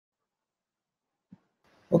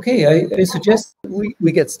Okay, I suggest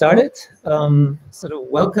we get started.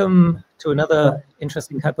 Welcome to another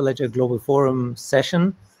interesting Hyperledger Global Forum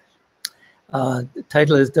session. The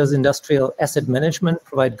title is, Does Industrial Asset Management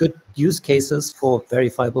Provide Good Use Cases for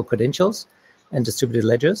Verifiable Credentials and Distributed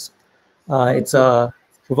Ledgers? It's a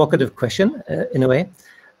provocative question in a way.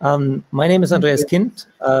 My name is Andreas Kind.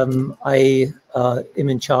 I am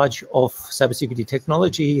in charge of cybersecurity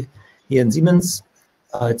technology here in Siemens.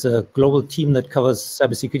 It's a global team that covers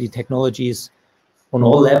cybersecurity technologies on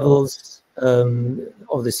all levels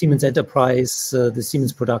of the Siemens enterprise, the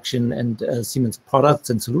Siemens production, and Siemens products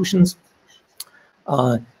and solutions.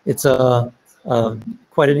 It's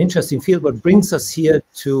quite an interesting field. What brings us here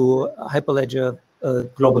to Hyperledger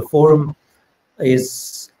Global Forum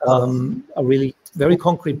is really very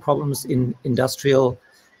concrete problems in industrial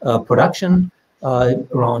production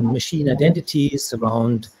around machine identities,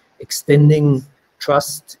 around extending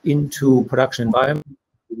trust into production environment,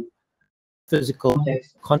 physical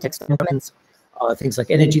context environments, things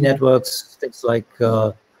like energy networks, things like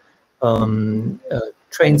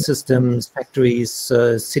train systems, factories,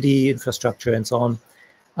 city infrastructure, and so on,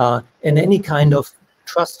 and any kind of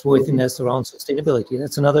trustworthiness around sustainability.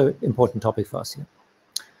 That's another important topic for us here.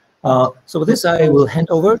 So with this, I will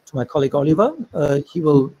hand over to my colleague Oliver. He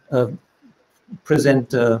will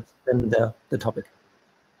present then the topic.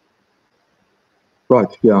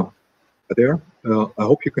 Right, yeah, there. I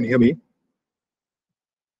hope you can hear me.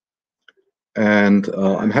 And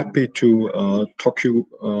I'm happy to talk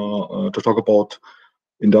about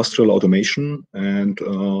industrial automation, and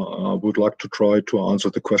I would like to try to answer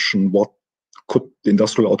the question, what could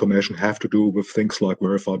industrial automation have to do with things like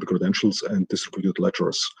verifiable credentials and distributed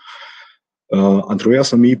ledgers?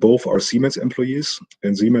 Andreas and me both are Siemens employees,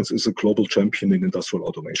 and Siemens is a global champion in industrial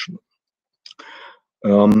automation.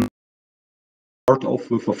 Start off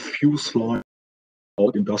with a few slides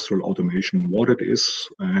about industrial automation, what it is,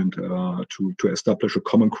 and to establish a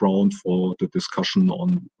common ground for the discussion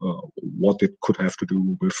on what it could have to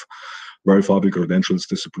do with verifiable credentials,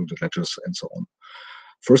 distributed ledgers, and so on.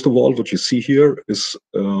 First of all, what you see here is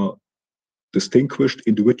distinguished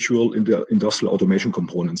individual in the industrial automation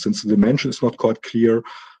components. Since the dimension is not quite clear,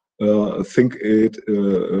 I think it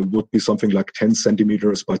would be something like 10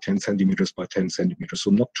 centimeters by 10 centimeters by 10 centimeters, so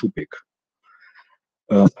not too big.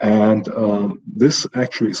 This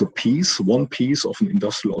actually is one piece of an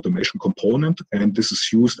industrial automation component, and this is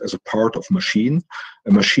used as a part of machine.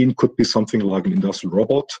 A machine could be something like an industrial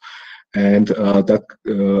robot, and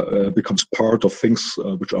that becomes part of things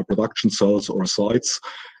which are production cells or sites.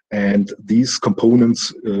 And these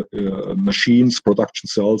components, machines, production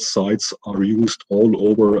cells, sites, are used all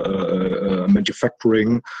over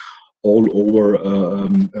manufacturing, all over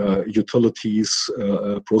utilities,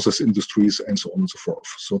 process industries, and so on and so forth.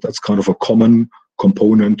 So that's kind of a common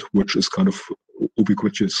component which is kind of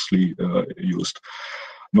ubiquitously used.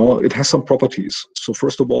 Now, it has some properties. So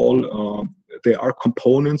first of all, there are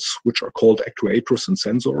components which are called actuators and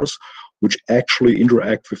sensors, which actually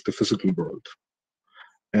interact with the physical world.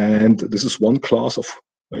 And this is one class of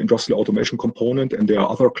industrial automation component, and there are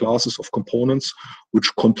other classes of components which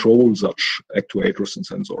control such actuators and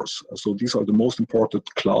sensors. So these are the most important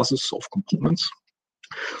classes of components.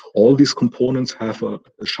 All these components have a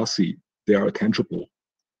chassis. They are tangible.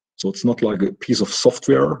 So it's not like a piece of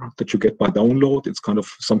software that you get by download. It's kind of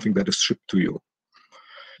something that is shipped to you.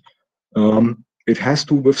 It has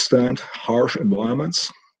to withstand harsh environments.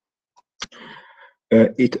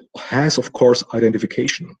 It has, of course,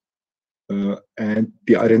 identification. And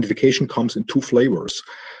the identification comes in two flavors.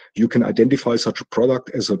 You can identify such a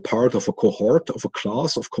product as a part of a cohort of a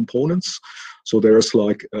class of components. So there's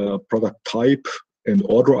like a product type and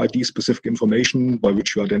order ID specific information by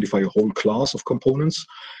which you identify a whole class of components.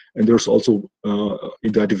 And there's also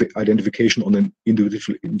identification on an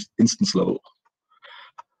individual instance level.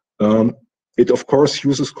 It, of course,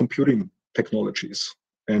 uses computing technologies.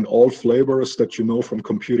 And all flavors that you know from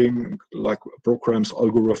computing, like programs,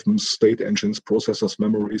 algorithms, state engines, processors,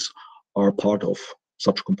 memories, are part of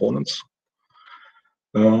such components.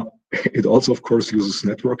 It also, of course, uses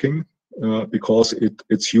networking because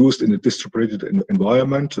it's used in a distributed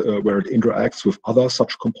environment where it interacts with other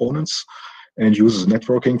such components and uses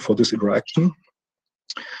networking for this interaction.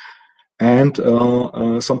 And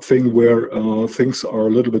something where things are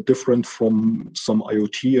a little bit different from some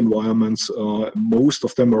IoT environments. Most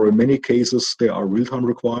of them, or in many cases, they are real-time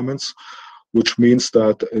requirements, which means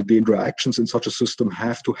that the interactions in such a system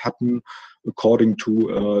have to happen according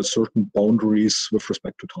to certain boundaries with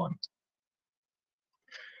respect to time.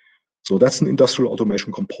 So that's an industrial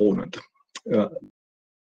automation component.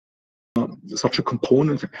 such a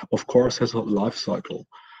component, of course, has a life cycle.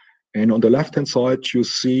 And on the left-hand side, you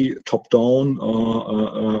see top-down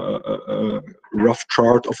a rough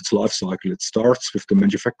chart of its life cycle. It starts with the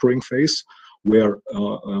manufacturing phase, where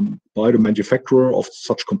by the manufacturer of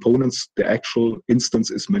such components, the actual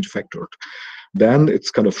instance is manufactured. Then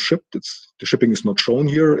it's kind of shipped. The shipping is not shown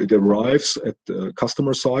here. It arrives at the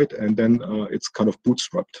customer side, and then it's kind of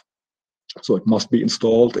bootstrapped. So it must be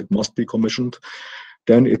installed, it must be commissioned.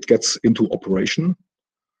 Then it gets into operation,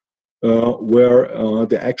 where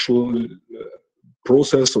the actual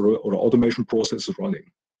process or automation process is running.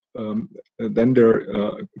 Then there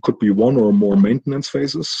could be one or more maintenance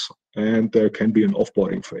phases, and there can be an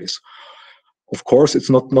offboarding phase. Of course, it's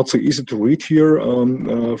not so easy to read here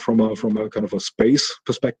from a kind of a space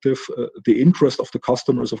perspective. The interest of the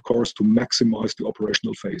customer is, of course, to maximize the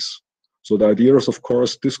operational phase. So the idea is, of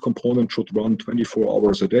course, this component should run 24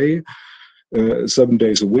 hours a day, 7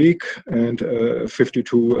 days a week, and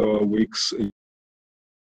 52 weeks.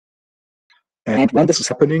 And when this is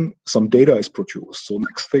happening, some data is produced. So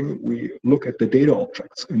next thing, we look at the data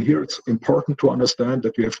objects. And here it's important to understand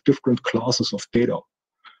that we have different classes of data,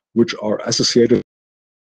 which are associated with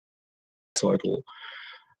the cycle.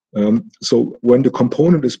 So when the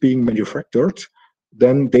component is being manufactured,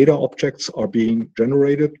 then data objects are being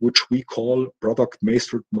generated, which we call product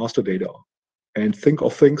master data. And think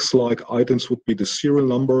of things like items would be the serial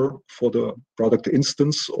number for the product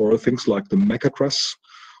instance, or things like the MAC address,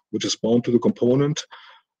 which is bound to the component,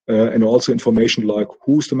 and also information like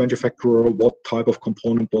who's the manufacturer, what type of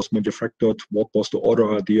component was manufactured, what was the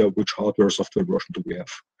order idea, which hardware software version do we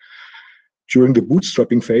have. During the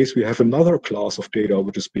bootstrapping phase, we have another class of data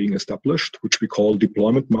which is being established, which we call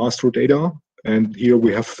deployment master data. And here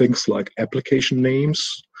we have things like application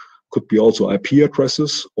names, could be also IP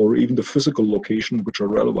addresses, or even the physical location which are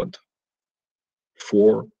relevant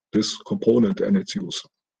for this component and its use.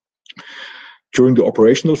 During the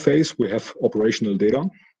operational phase, we have operational data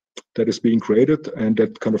that is being created, and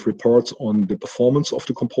that kind of reports on the performance of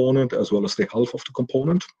the component as well as the health of the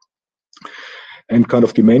component. And kind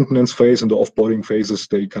of the maintenance phase and the offboarding phases,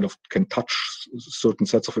 they kind of can touch certain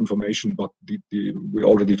sets of information, but we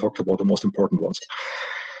already talked about the most important ones.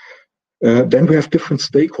 Then we have different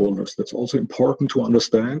stakeholders. That's also important to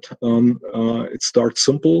understand. It starts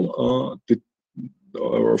simple.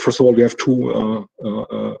 First of all, we have two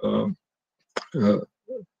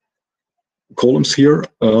columns here.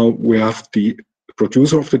 We have the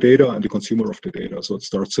producer of the data and the consumer of the data. So it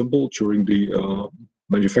starts simple. During the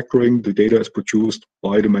manufacturing, the data is produced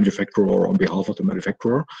by the manufacturer or on behalf of the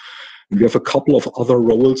manufacturer. And we have a couple of other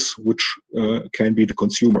roles which can be the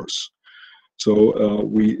consumers. So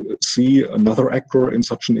we see another actor in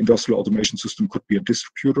such an industrial automation system could be a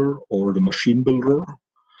distributor or the machine builder,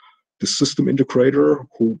 the system integrator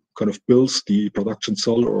who kind of builds the production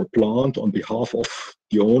cell or plant on behalf of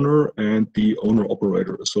the owner, and the owner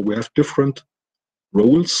operator. So we have different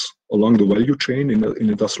roles along the value chain in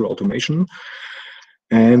industrial automation.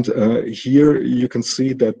 And here you can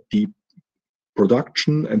see that the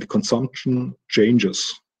production and the consumption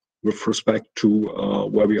changes with respect to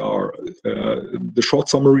where we are. The short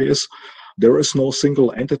summary is there is no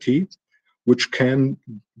single entity which can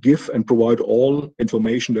give and provide all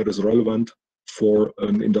information that is relevant for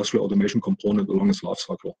an industrial automation component along its life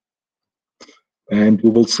cycle. And we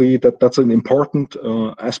will see that that's an important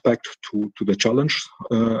aspect to the challenge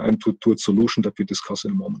and to its solution that we discuss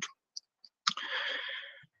in a moment.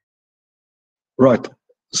 Right.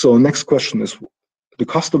 So next question is the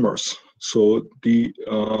customers. So the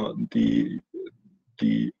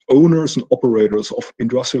owners and operators of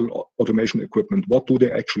industrial automation equipment, what do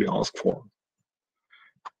they actually ask for?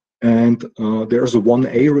 And there's a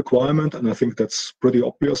 1A requirement, and I think that's pretty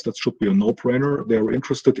obvious. That should be a no-brainer. They're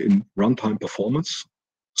interested in runtime performance,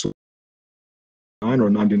 so 9 or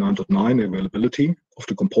 99.9 availability of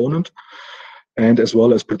the component, and as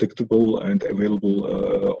well as predictable and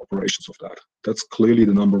available operations of that. That's clearly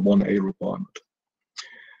the number 1A requirement.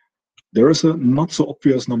 There is a not so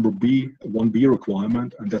obvious number B, 1B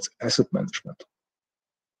requirement, and that's asset management.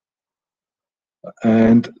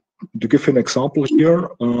 And to give you an example here,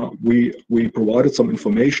 we provided some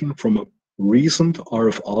information from a recent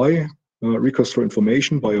RFI, request for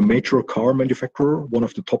information by a major car manufacturer, one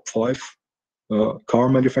of the top 5 car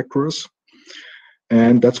manufacturers.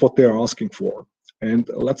 And that's what they're asking for. And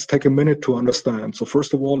let's take a minute to understand. So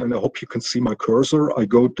first of all, and I hope you can see my cursor, I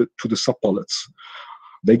go to the sub-bullets.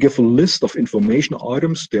 They give a list of information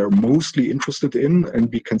items they're mostly interested in, and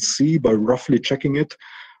we can see by roughly checking it,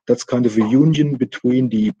 that's kind of a union between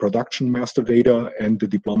the production master data and the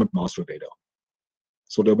deployment master data.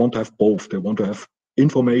 So they want to have both. They want to have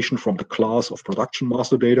information from the class of production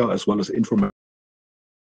master data as well as information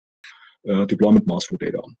deployment master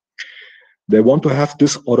data. They want to have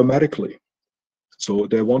this automatically. So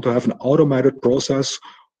they want to have an automated process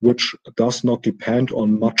which does not depend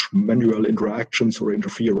on much manual interactions or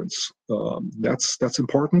interference. That's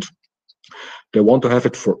important. They want to have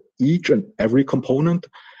it for each and every component,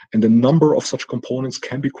 and the number of such components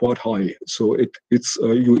can be quite high. So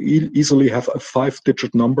you easily have a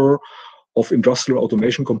 5-digit number of industrial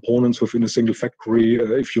automation components within a single factory.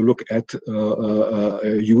 If you look at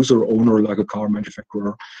a user owner like a car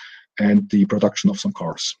manufacturer and the production of some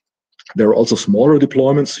cars. There are also smaller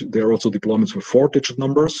deployments. There are also deployments with 4-digit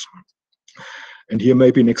numbers. And here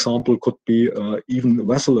maybe an example could be even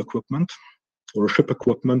vessel equipment or ship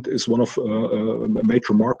equipment is one of a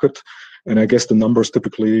major market. And I guess the numbers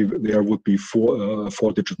typically there would be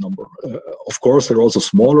 4-digit number. Of course, there are also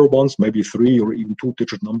smaller ones, maybe 3 or even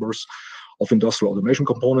 2-digit numbers of industrial automation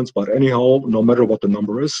components. But anyhow, no matter what the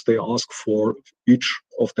number is, they ask for each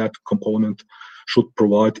of that component should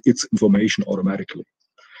provide its information automatically.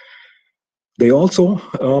 They also,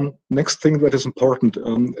 next thing that is important,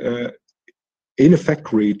 in a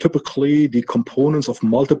factory, typically the components of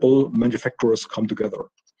multiple manufacturers come together.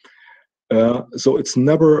 So it's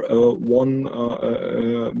never one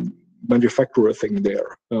manufacturer thing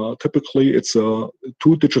there. Typically, it's a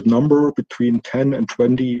 2-digit number between 10 and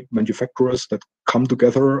 20 manufacturers that come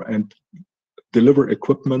together and deliver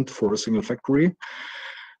equipment for a single factory.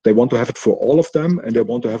 They want to have it for all of them, and they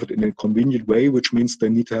want to have it in a convenient way, which means they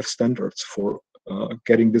need to have standards for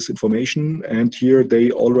getting this information. And here they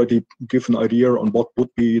already give an idea on what would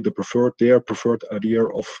be their preferred idea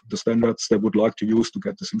of the standards they would like to use to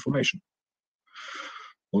get this information.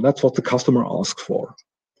 Well, that's what the customer asks for.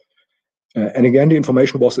 And again, the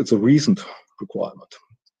information was it's a recent requirement.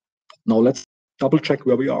 Now let's double check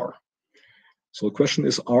where we are. So the question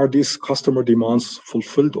is, are these customer demands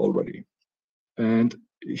fulfilled already? And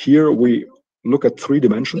here we look at 3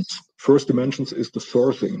 dimensions. First dimension is the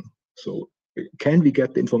sourcing. So can we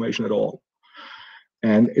get the information at all?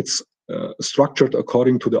 And it's structured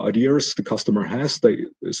according to the ideas the customer has. They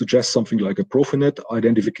suggest something like a Profinet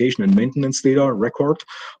identification and maintenance data record.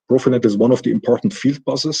 Profinet is one of the important field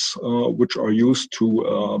buses which are used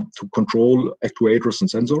to control actuators and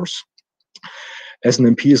sensors.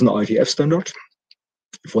 SNMP is an IETF standard.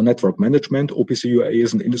 For network management, OPC-UA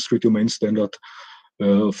is an industry domain standard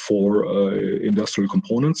for industrial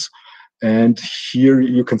components. And here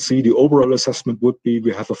you can see the overall assessment would be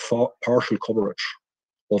we have a partial coverage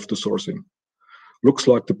of the sourcing. Looks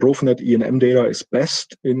like the Profinet E&M data is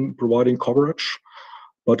best in providing coverage,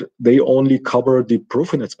 but they only cover the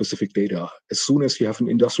Profinet specific data. As soon as you have an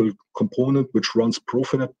industrial component which runs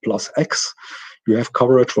Profinet plus X, you have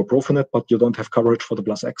coverage for Profinet, but you don't have coverage for the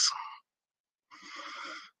plus X.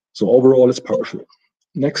 So overall, it's partial.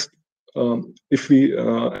 Next, if we,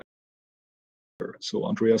 so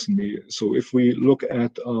Andreas and me, so if we look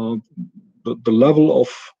at the level of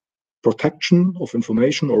protection of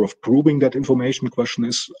information or of proving that information, the question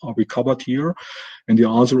is, are we covered here? And the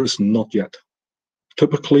answer is not yet.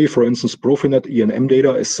 Typically, for instance, Profinet E&M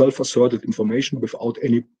data is self-asserted information without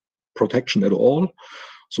any protection at all.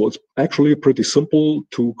 So it's actually pretty simple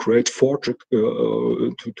to create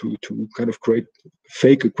to kind of create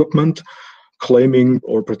fake equipment, claiming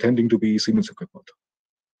or pretending to be Siemens equipment,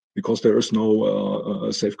 because there is no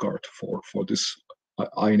safeguard for this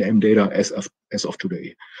I&M data as of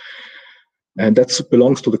today. And that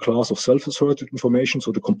belongs to the class of self-asserted information.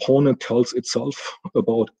 So the component tells itself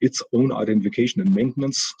about its own identification and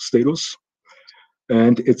maintenance status,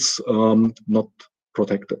 and it's not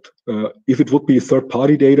protected. If it would be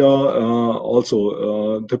third-party data,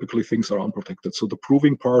 also typically things are unprotected. So the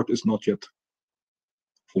proving part is not yet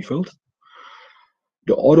fulfilled.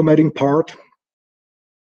 The automating part,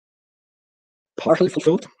 partially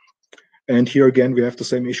fulfilled. And here again, we have the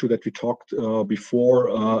same issue that we talked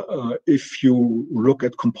before. If you look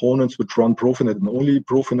at components which run Profinet and only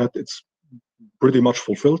Profinet, it's pretty much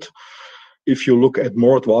fulfilled. If you look at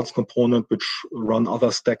more advanced components which run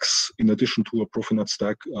other stacks in addition to a Profinet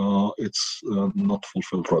stack, it's not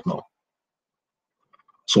fulfilled right now.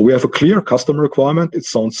 So we have a clear customer requirement. It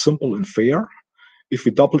sounds simple and fair. If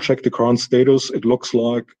we double check the current status, it looks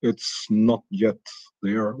like it's not yet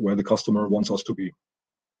there where the customer wants us to be.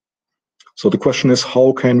 So the question is,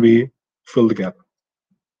 how can we fill the gap?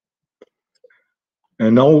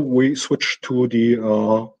 And now we switch to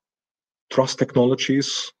the trust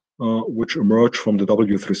technologies which emerge from the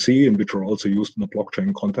W3C and which are also used in the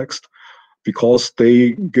blockchain context, because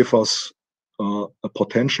they give us a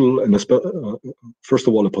potential, and first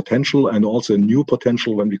of all, a potential and also a new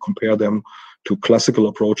potential when we compare them to classical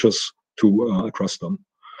approaches to address them.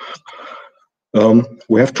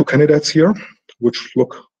 We have two candidates here, which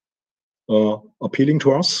look appealing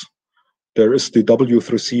to us. There is the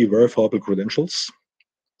W3C verifiable credentials.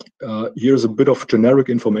 Here's a bit of generic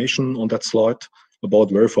information on that slide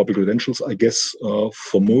about verifiable credentials. I guess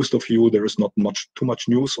for most of you, there is not too much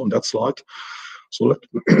news on that slide. So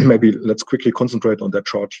let's quickly concentrate on that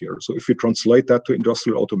chart here. So if we translate that to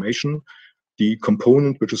industrial automation, the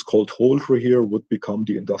component which is called holder here would become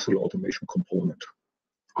the industrial automation component.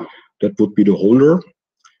 That would be the holder.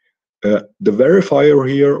 The verifier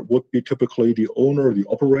here would be typically the owner, the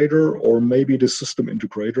operator, or maybe the system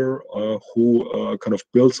integrator who kind of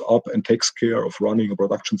builds up and takes care of running a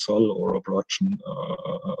production cell or a production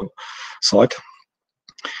site.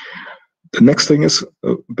 The next thing is,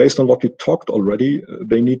 based on what we talked already,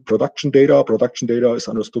 they need production data. Production data is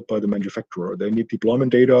understood by the manufacturer. They need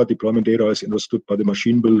deployment data. Deployment data is understood by the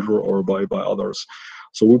machine builder or by others.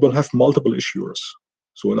 So we will have multiple issuers.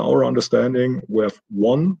 So in our understanding, we have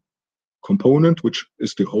one component, which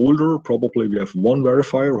is the holder. Probably we have one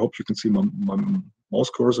verifier. I hope you can see my mouse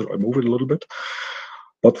cursor. I move it a little bit.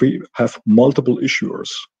 But we have multiple issuers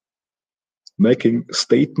making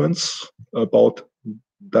statements about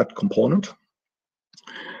that component,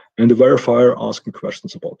 and the verifier asking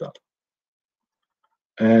questions about that.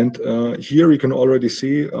 And here you can already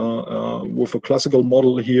see with a classical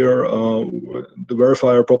model here, the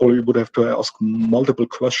verifier probably would have to ask multiple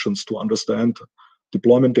questions to understand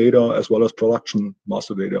deployment data as well as production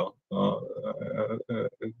master data.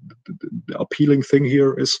 The appealing thing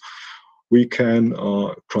here is we can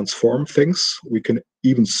transform things. We can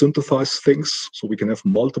even synthesize things. So we can have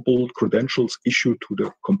multiple credentials issued to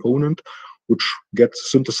the component, which gets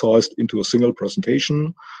synthesized into a single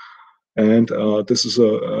presentation. And this is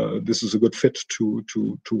a good fit to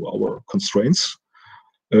our constraints.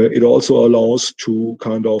 It also allows to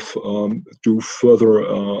kind of do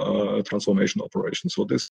further transformation operations. So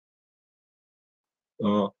this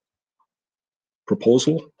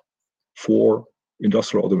proposal for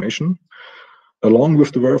industrial automation. Along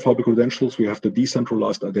with the verifiable credentials, we have the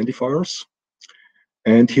decentralized identifiers.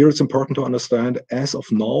 And here it's important to understand, as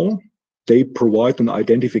of now, they provide an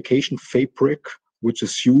identification fabric which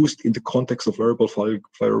is used in the context of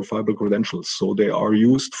verifiable credentials. So they are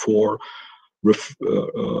used for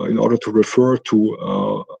in order to refer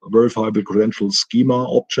to verifiable credential schema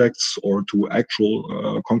objects or to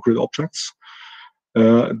actual concrete objects.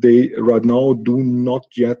 They right now do not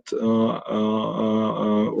yet,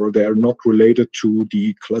 or they are not related to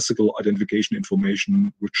the classical identification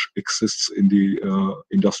information which exists in the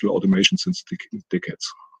industrial automation since decades.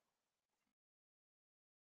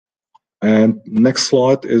 And next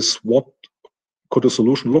slide is what could a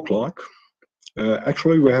solution look like?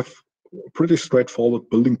 Actually, we have pretty straightforward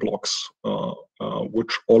building blocks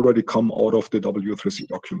which already come out of the W3C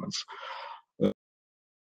documents.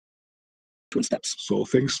 Steps. So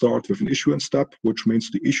things start with an issuance step, which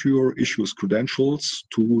means the issuer issues credentials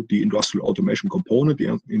to the industrial automation component.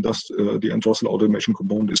 The industrial automation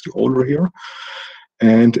component is the holder here.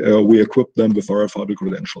 And we equip them with verifiable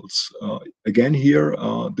credentials. Again here,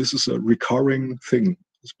 this is a recurring thing.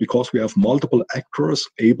 It's because we have multiple actors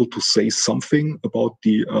able to say something about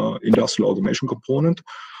the industrial automation component,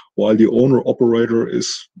 while the owner operator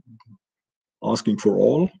is asking for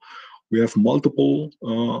all. We have multiple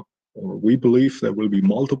or we believe there will be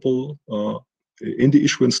multiple, in the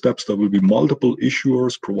issuance steps, there will be multiple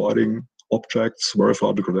issuers providing objects,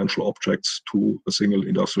 verifiable credential objects to a single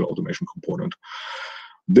industrial automation component.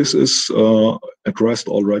 This is addressed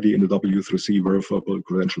already in the W3C verifiable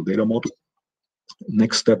credential data model.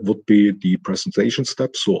 Next step would be the presentation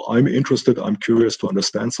step. So I'm interested, I'm curious to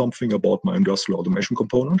understand something about my industrial automation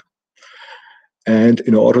component. And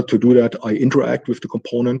in order to do that, I interact with the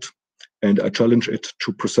component and I challenge it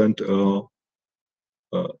to present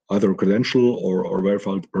either a credential or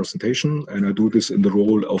verifiable presentation. And I do this in the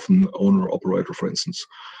role of an owner operator, for instance.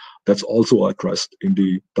 That's also addressed in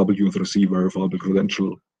the W3C verifiable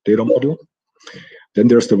credential data model. Then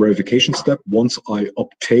there's the verification step. Once I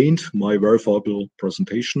obtained my verifiable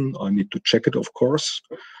presentation, I need to check it, of course,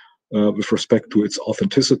 with respect to its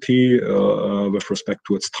authenticity, with respect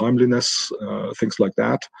to its timeliness, things like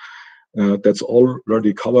that. That's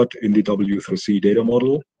already covered in the W3C data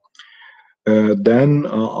model. Then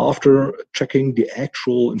after checking the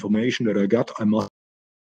actual information that I got, I must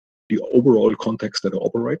the overall context that I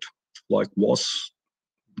operate, like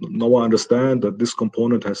now I understand that this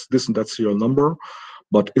component has this and that serial number,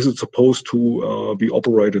 But is it supposed to be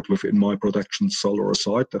operated within my production cell or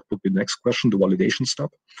site? That would be the next question, the validation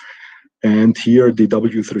step. And here the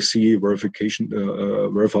W3C verification,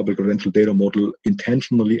 verifiable credential data model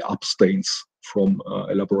intentionally abstains from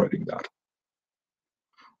elaborating that.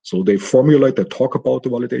 So they formulate, they talk about the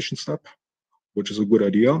validation step, which is a good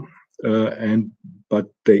idea, but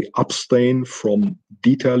they abstain from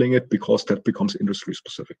detailing it because that becomes industry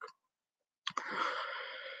specific.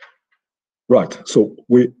 Right, so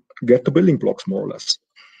we get the building blocks more or less.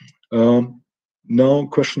 Now,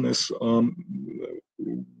 question is,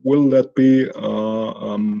 will that be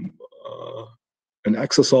an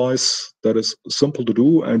exercise that is simple to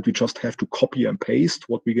do and we just have to copy and paste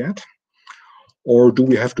what we get? Or do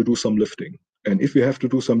we have to do some lifting? And if we have to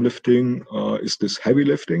do some lifting, is this heavy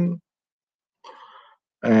lifting?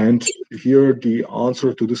 And here the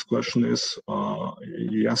answer to this question is,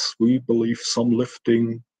 yes, we believe some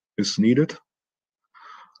lifting is needed.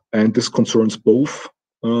 And this concerns both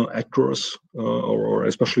actors, or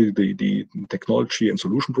especially the technology and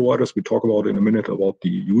solution providers. We talk about in a minute about the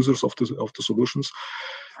users of the solutions.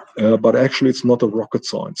 But actually, it's not a rocket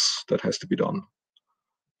science that has to be done.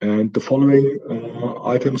 And the following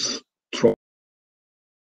items, the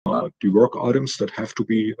work items that have to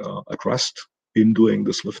be addressed in doing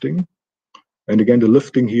this lifting. And again, the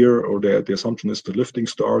lifting here, or the assumption is the lifting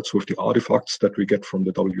starts with the artifacts that we get from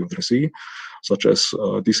the W3C, such as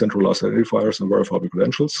decentralized identifiers and verifiable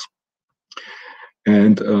credentials.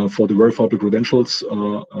 And for the verifiable credentials,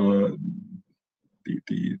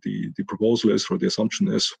 the proposal is, or the assumption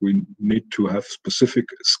is, we need to have specific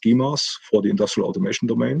schemas for the industrial automation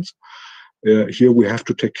domains. Here we have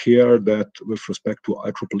to take care that with respect to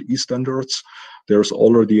IEEE standards, there's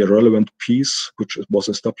already a relevant piece which was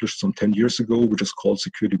established some 10 years ago, which is called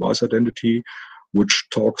Secure Device Identity, which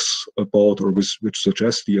talks about, or which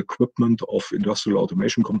suggests the equipment of industrial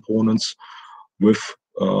automation components with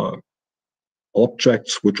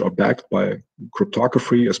objects which are backed by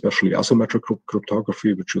cryptography, especially asymmetric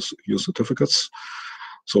cryptography, which is use certificates.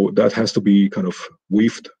 So that has to be kind of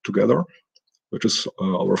weaved together, which is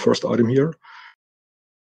our first item here.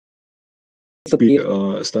 To be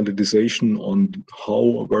standardization on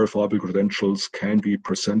how verifiable credentials can be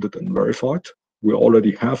presented and verified. We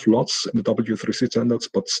already have lots in the W3C standards,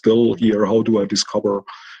 but still here, how do I discover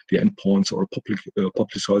the endpoints or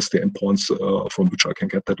publicize the endpoints from which I can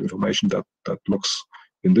get that information that looks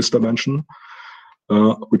in this dimension?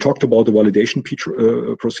 We talked about the validation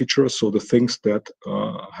procedure, so the things that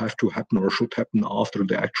have to happen or should happen after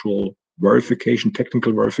the actual verification,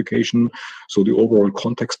 technical verification. So the overall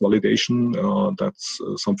context validation, that's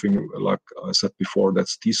something, like I said before,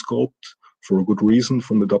 that's descoped for a good reason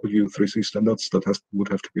from the W3C standards that would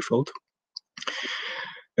have to be filled.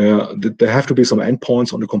 There have to be some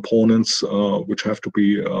endpoints on the components which have to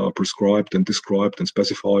be prescribed and described and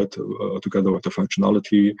specified together with the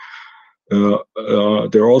functionality.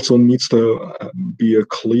 There also needs to be a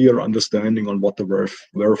clear understanding on what the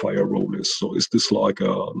verifier role is. So is this like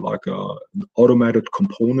an automated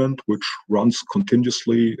component which runs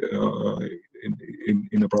continuously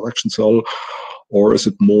in a production cell, or is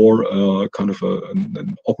it more kind of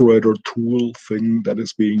an operator tool thing that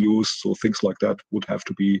is being used? So things like that would have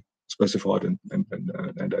to be specified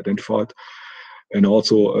and identified. And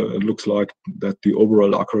also, it looks like that the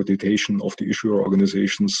overall accreditation of the issuer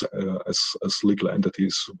organizations as legal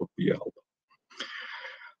entities would be a help.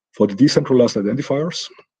 For the decentralized identifiers,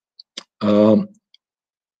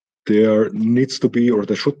 there needs to be, or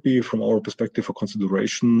there should be, from our perspective, a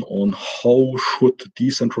consideration on how should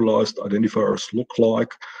decentralized identifiers look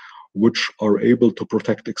like, which are able to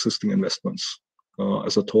protect existing investments.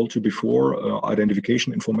 As I told you before,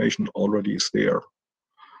 identification information already is there.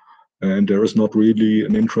 And there is not really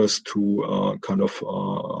an interest to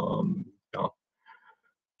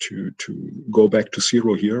to go back to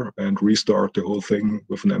zero here and restart the whole thing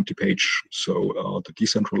with an empty page. So the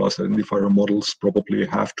decentralized identifier models probably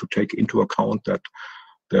have to take into account that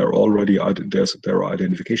there are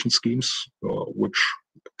identification schemes which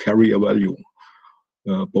carry a value,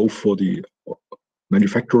 both for the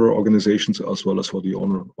manufacturer organizations as well as for the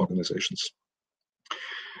owner organizations.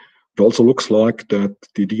 It also looks like that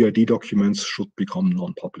the DID documents should become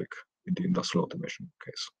non-public in the industrial automation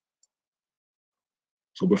case.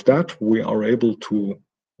 So with that, we are able to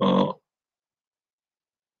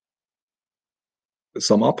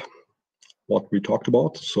sum up what we talked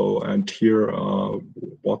about. So, and here,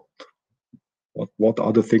 what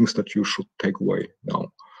are the things that you should take away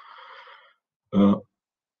now?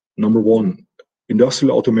 Number one,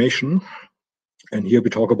 industrial automation, and here we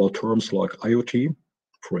talk about terms like IoT,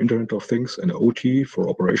 for Internet of Things, and OT for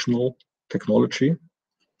operational technology.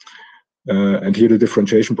 And here the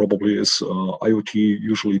differentiation probably is IoT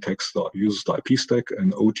usually uses the IP stack,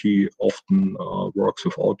 and OT often works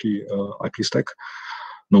without the IP stack.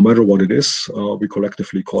 No matter what it is, we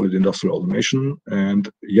collectively call it industrial automation. And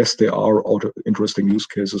yes, there are interesting use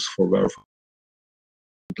cases for verifiable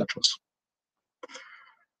ledgers.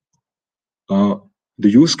 The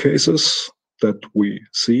use cases that we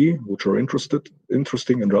see, which are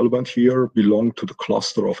interesting and relevant here, belong to the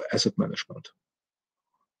cluster of asset management.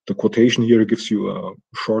 The quotation here gives you a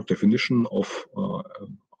short definition of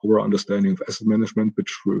our understanding of asset management,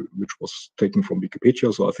 which was taken from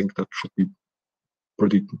Wikipedia. So I think that should be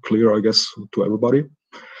pretty clear, I guess, to everybody.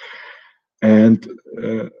 And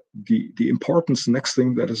the importance, next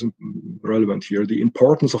thing that is relevant here, the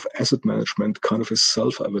importance of asset management kind of is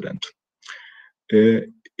self-evident.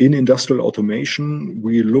 In industrial automation,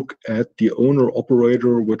 we look at the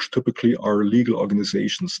owner-operator, which typically are legal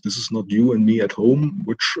organizations. This is not you and me at home,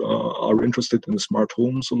 which are interested in a smart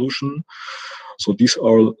home solution. So these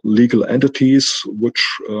are legal entities which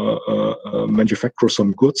manufacture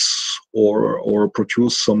some goods or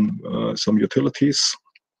produce some utilities.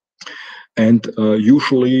 And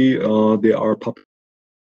usually they are public.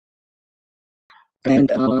 And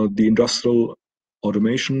the industrial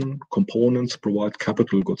automation components provide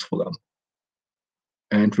capital goods for them.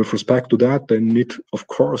 And with respect to that, they need, of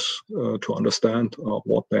course, to understand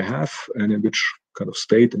what they have and in which kind of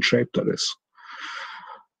state and shape that is.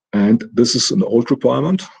 And this is an old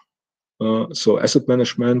requirement. So asset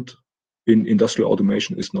management in industrial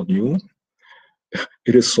automation is not new.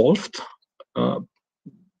 It is solved,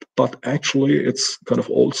 but actually it's kind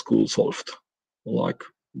of old school solved, like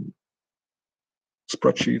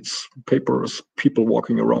spreadsheets, papers, people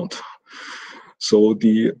walking around. So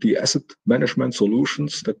the asset management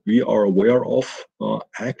solutions that we are aware of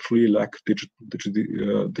actually lack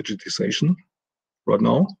digitization right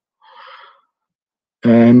now.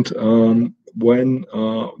 And when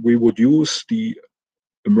we would use the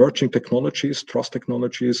emerging technologies, trust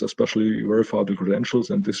technologies, especially verifiable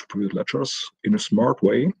credentials and distributed ledgers in a smart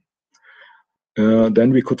way,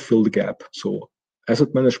 then we could fill the gap. So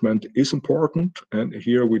asset management is important, and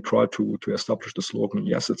here we try to establish the slogan,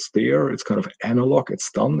 yes, it's there, it's kind of analog,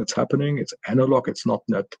 it's done, it's happening, it's analog, it's not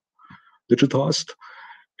yet digitized.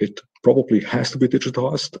 It probably has to be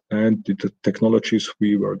digitized, and the technologies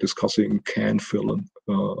we were discussing can fill and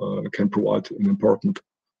can provide an important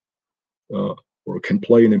or can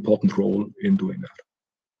play an important role in doing that.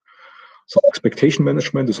 So expectation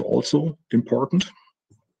management is also important.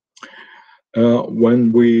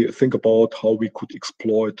 When we think about how we could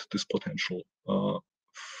exploit this potential. For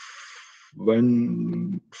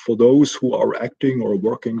those who are acting or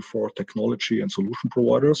working for technology and solution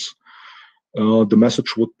providers, the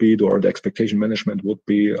message would be, or the expectation management would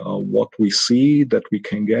be, what we see that we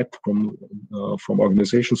can get from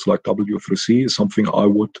organizations like W3C is something I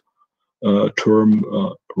would term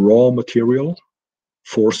raw material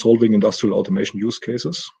for solving industrial automation use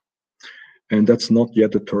cases. And that's not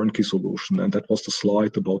yet a turnkey solution. And that was the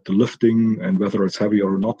slide about the lifting and whether it's heavy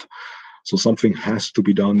or not. So something has to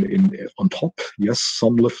be done on top. Yes,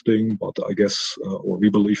 some lifting, but I guess, or we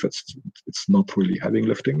believe it's not really heavy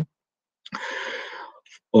lifting.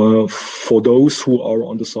 For those who are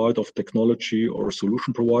on the side of technology or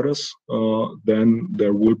solution providers, then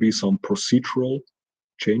there will be some procedural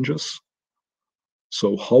changes.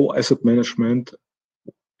 So how asset management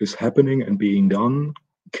is happening and being done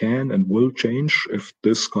can and will change if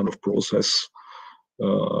this kind of process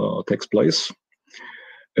takes place.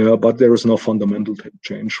 But there is no fundamental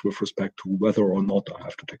change with respect to whether or not I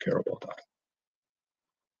have to take care about that.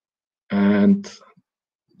 And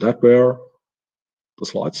that were the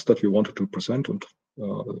slides that we wanted to present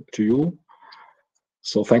to you.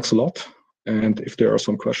 So thanks a lot. And if there are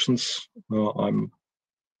some questions, I'm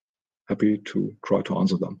happy to try to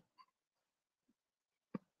answer them.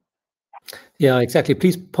 Yeah, exactly.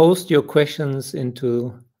 Please post your questions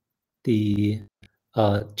into the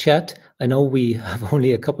chat. I know we have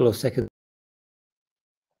only a couple of seconds.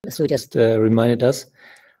 So just reminded us.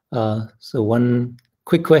 So one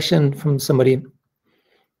quick question from somebody.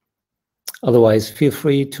 Otherwise, feel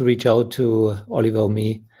free to reach out to Oliver or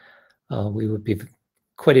me. We would be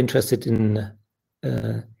quite interested in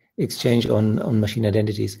exchange on machine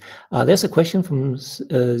identities. There's a question from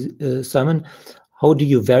Simon. How do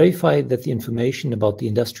you verify that the information about the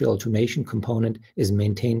industrial automation component is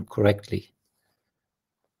maintained correctly?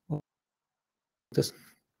 This.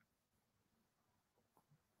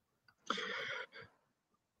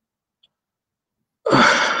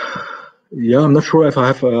 Yeah, I'm not sure if I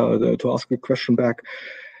have to ask a question back.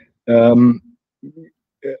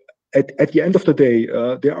 at the end of the day,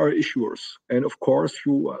 there are issuers, and of course,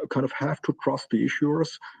 you kind of have to trust the issuers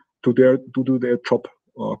to do their job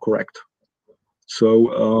correct.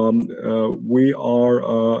 So we are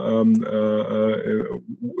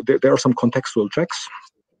there are some contextual checks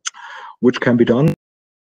which can be done.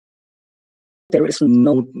 There is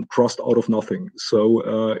no trust out of nothing. So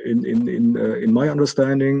in my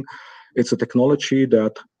understanding, it's a technology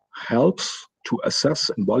that helps to assess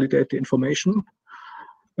and validate the information,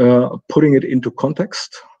 putting it into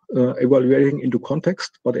context, evaluating into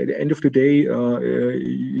context. But at the end of the day,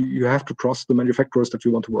 you have to trust the manufacturers that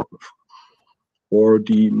you want to work with, or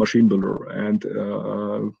the machine builder, and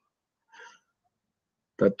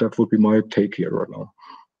that would be my take here right now.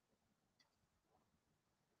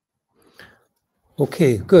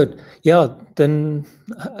 Okay, good. Yeah, then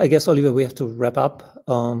I guess, Oliver, we have to wrap up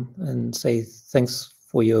and say thanks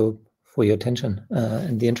for your attention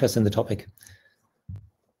and the interest in the topic.